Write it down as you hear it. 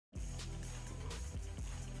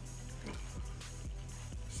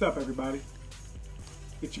What's up, everybody?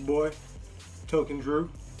 It's your boy, Token Drew,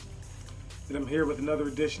 and I'm here with another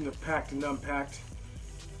edition of Packed and Unpacked,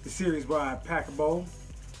 the series where I pack a bowl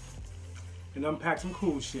and unpack some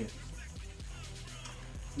cool shit.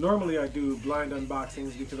 Normally I do blind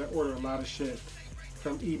unboxings because I order a lot of shit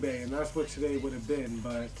from eBay, and that's what today would have been,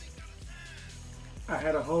 but I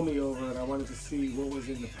had a homie over and I wanted to see what was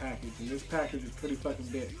in the package, and this package is pretty fucking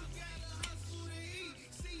big.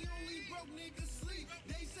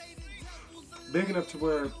 Big enough to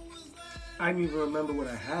where I didn't even remember what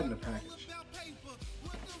I had in the package.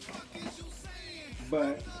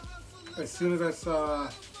 But as soon as I saw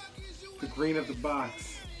the green of the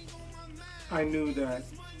box, I knew that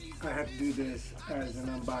I had to do this as an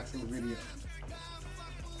unboxing video.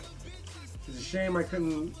 It's a shame I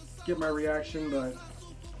couldn't get my reaction, but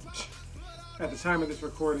at the time of this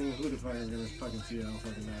recording, who the fuck is gonna fucking see it? I don't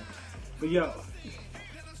fucking know. But yo,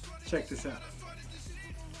 check this out.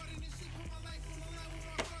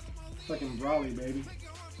 Fucking Brawly, baby.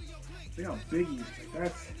 Look how big he is.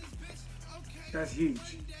 That's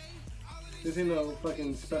huge. This ain't no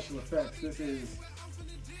fucking special effects. This is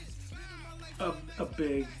a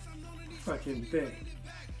big fucking thing.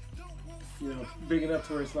 You know, big enough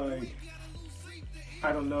to where it's like,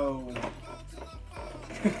 I don't know.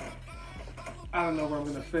 I don't know where I'm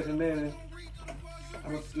gonna fit him in.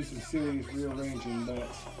 I'm gonna do some serious rearranging, but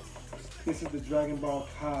this is the Dragon Ball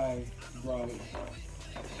Kai Brawly.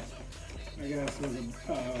 I guess it was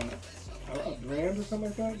a brand or something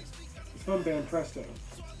like that. It's from Van Presto,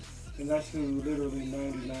 and that's who literally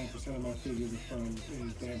 99% of my figures are from,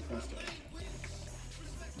 is Van Presto.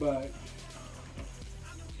 But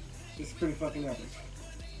it's pretty fucking epic.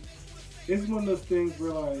 This is one of those things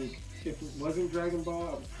where, like, if it wasn't Dragon Ball,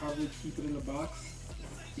 I would probably keep it in the box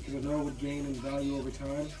because I know it would gain in value over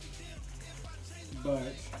time.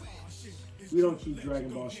 But we don't keep Dragon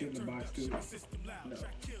Ball shit in the box, do we? No.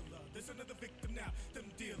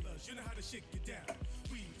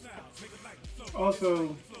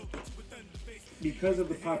 Also, because of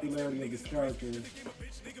the popularity of this character,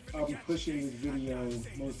 I'll be pushing this video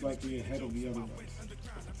most likely ahead of the other ones.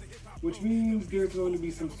 Which means there's going to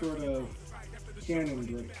be some sort of canon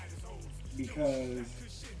break. Because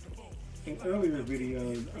in earlier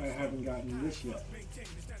videos, I haven't gotten this yet.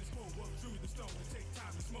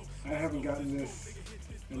 I haven't gotten this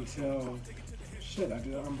until, shit, I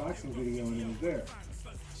did an unboxing video and it was there.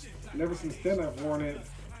 And ever since then, I've worn it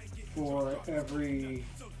for every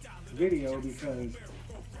video because,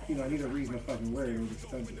 you know, I need a reason to fucking wear it. It was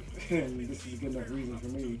expensive. And this is a good enough reason for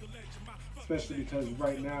me. Especially because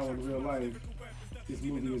right now in real life, this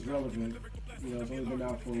movie is relevant. You know, it's only been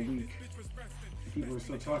out for a week. People are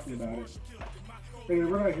still talking about it. Anyway,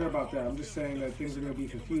 we're not here about that. I'm just saying that things are going to be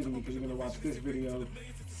confusing because you're going to watch this video,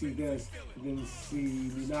 see this, and then see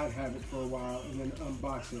me not have it for a while, and then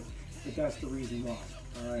unbox it. But that's the reason why,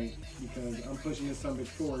 alright? Because I'm pushing this subject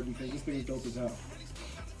forward because this thing is dope as hell.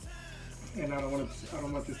 And I don't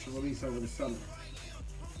want this to release over the summer.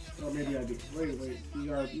 Or maybe I do. Wait, we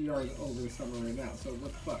are over the summer right now, so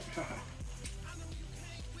what the fuck? Haha.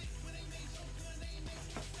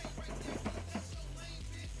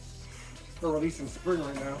 We're releasing spring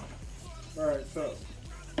right now. Alright, so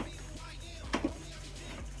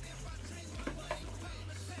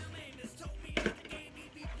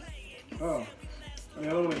I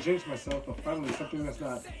don't want to jinx myself, but finally something that's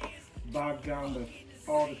not bogged down with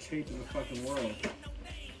all the tape in the fucking world.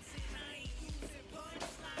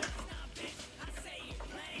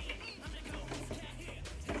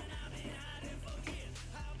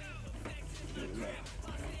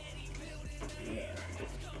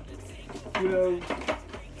 You know,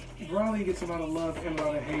 Brawly gets a lot of love and a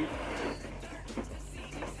lot of hate.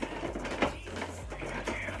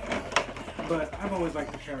 But I've always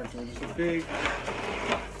liked the character. Just a big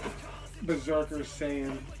berserker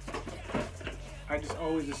Saiyan. I just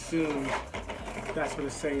always assumed that's what a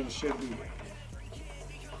Saiyan should be.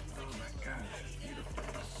 Oh my god, that's beautiful.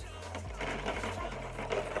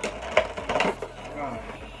 Ah,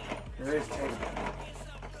 there is tape.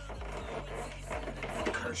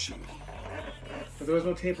 Curse you. But there was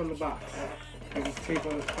no tape on the box. There was tape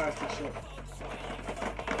on this plastic shit.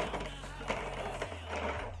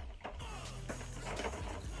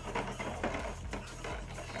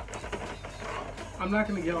 I'm not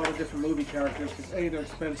going to get all the different movie characters because A, they're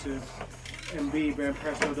expensive, and B, Van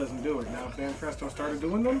Presto doesn't do it. Now, if Van Presto started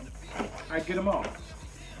doing them, I'd get them all.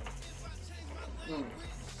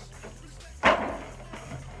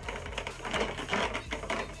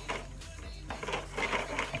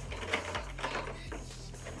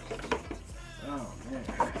 Oh, man.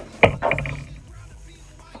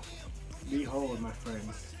 Behold. with my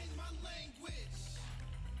friends.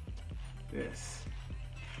 This.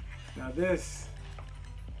 Now this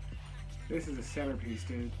is a centerpiece,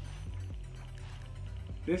 dude.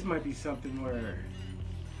 This might be something where,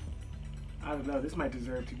 I don't know, this might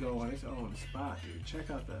deserve to go on its own spot, dude. Check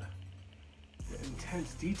out the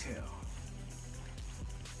intense detail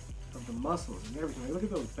of the muscles and everything. Like, look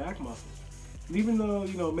at those back muscles. And even though,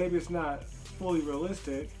 you know, maybe it's not fully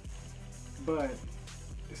realistic, but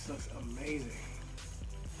this looks amazing.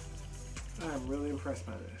 I'm really impressed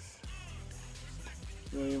by this.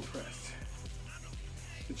 Really impressed.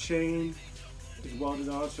 The chain is welded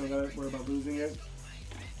on, so I don't gotta worry about losing it.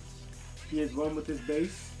 He has run with this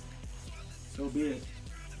base, so be it.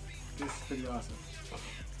 This is pretty awesome.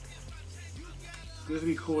 This would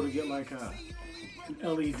be cool to get like an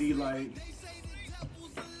LED light.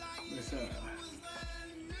 This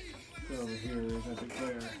over here is a bit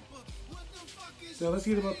clear. So let's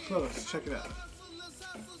get him up close. Check it out.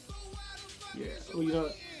 Yeah. Well, you know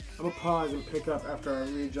what? I'm gonna pause and pick up after I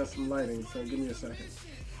readjust some lighting. So give me a second.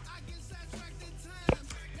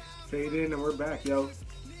 Fade in and we're back, yo.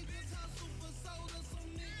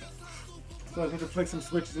 So I had to flick some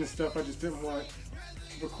switches and stuff. I just didn't want to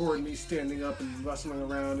record me standing up and rustling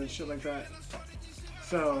around and shit like that.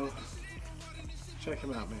 So check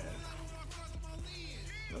him out, man.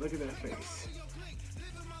 Now look at that face.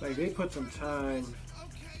 Like, they put some time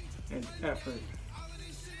and effort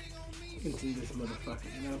into this motherfucker.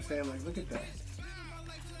 You know what I'm saying? Like, look at that.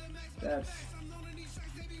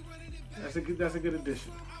 That's a good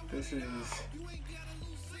addition. This is.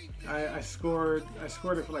 I scored it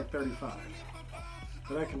for like 35,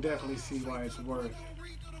 but I can definitely see why it's worth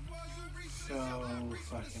so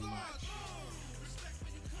fucking much.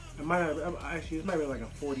 It might have, actually, it might be like a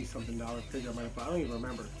 $40-something figure I might have bought. I don't even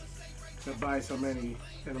remember. I buy so many,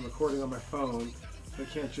 and I'm recording on my phone, so I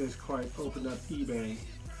can't just quite open up eBay.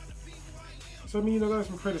 So I mean, you know, there's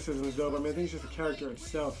some criticisms though, but I mean, I think it's just the character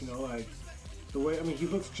itself, you know, like the way, I mean, he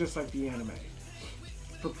looks just like the anime.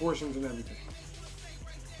 Proportions and everything.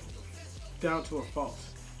 Down to a fault.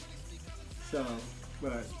 So,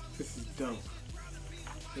 but this is dope.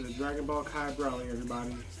 So the Dragon Ball Kai Broly,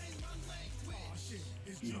 everybody.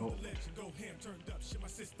 Behold.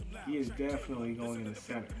 He is definitely going in the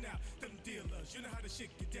center.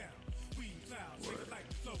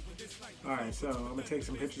 Alright, so I'm gonna take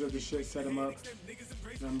some pictures of this shit, set them up.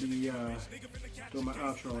 And I'm gonna be doing my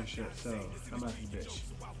outro and shit, so I'm out this bitch.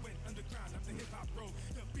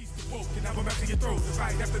 And I'm about to your throat.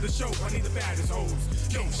 Right after the show, I need the baddest hoes.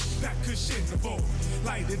 Yo, that cushion the bowl.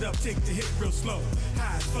 Light it up, take the hit real slow.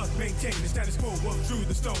 High as fuck, maintain the status quo. Walk through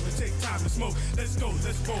the stone and take time to smoke. Let's go,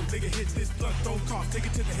 let's roll. Nigga, hit this blunt, don't cough. Take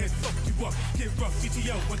it to the head, fuck you up. Get rough,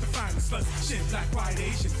 GTO, want to find the sluts. Shit, black, white,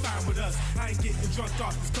 Asian, fine with us. I ain't getting drunk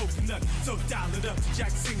off this coconut. So dial it up to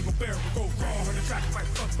Jack single barrel. Go raw on the track, might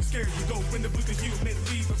fuck me scared. You go win the book of human,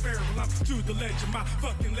 leave a feral. I'm true the legend, my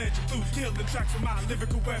fucking legend. Blue killing tracks with my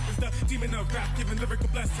lyrical weapons. The demon of rap, giving lyrical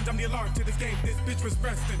blessings. I'm the alarm to this game. This bitch was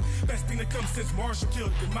resting. Best thing that comes since Marshall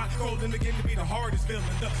killed him. My goal in the game to be the hardest villain.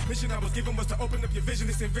 The mission I was given was to open up your vision.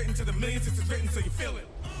 It's written to the millions. It's written so you feel it.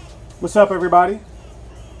 What's up, everybody?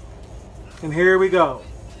 And here we go.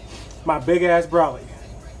 My big ass Broly.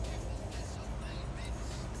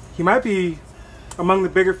 He might be among the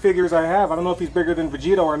bigger figures I have. I don't know if he's bigger than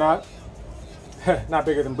Vegito or not. Not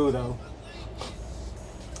bigger than Boo though.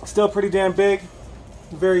 Still pretty damn big.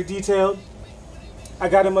 Very detailed. I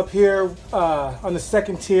got him up here on the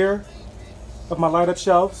second tier of my light up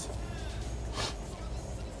shelves.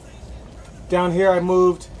 Down here I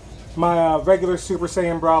moved my regular Super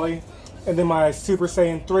Saiyan Broly and then my Super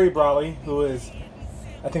Saiyan 3 Broly, who is,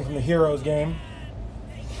 I think, from the Heroes game.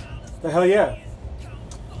 The hell yeah.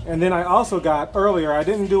 And then I also got, earlier, I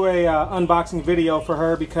didn't do a unboxing video for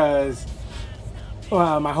her because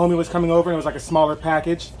my homie was coming over and it was like a smaller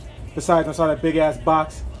package. Besides, I saw that big ass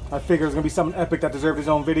box. I figured it was gonna be something epic that deserved his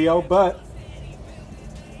own video, but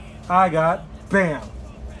I got, bam,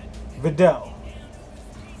 Videl.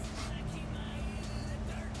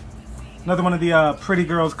 Another one of the Pretty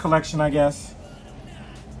Girls collection, I guess.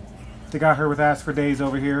 They got her with Ass for Days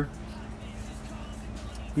over here.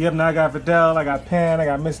 Yep, now I got Videl, I got Pan, I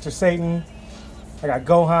got Mr. Satan, I got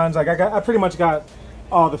Gohan's, I pretty much got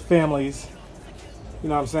all the families. You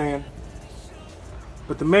know what I'm saying?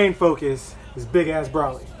 But the main focus is big ass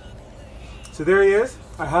Broly. So there he is.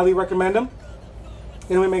 I highly recommend him.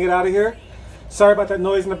 Anyway, make it out of here. Sorry about that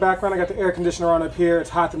noise in the background. I got the air conditioner on up here. It's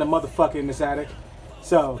hot than a motherfucker in this attic.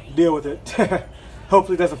 So deal with it.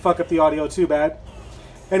 Hopefully it doesn't fuck up the audio too bad.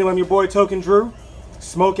 Anyway, I'm your boy Token Drew.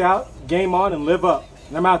 Smoke out, game on, and live up.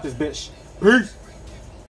 And I'm out this bitch. Peace.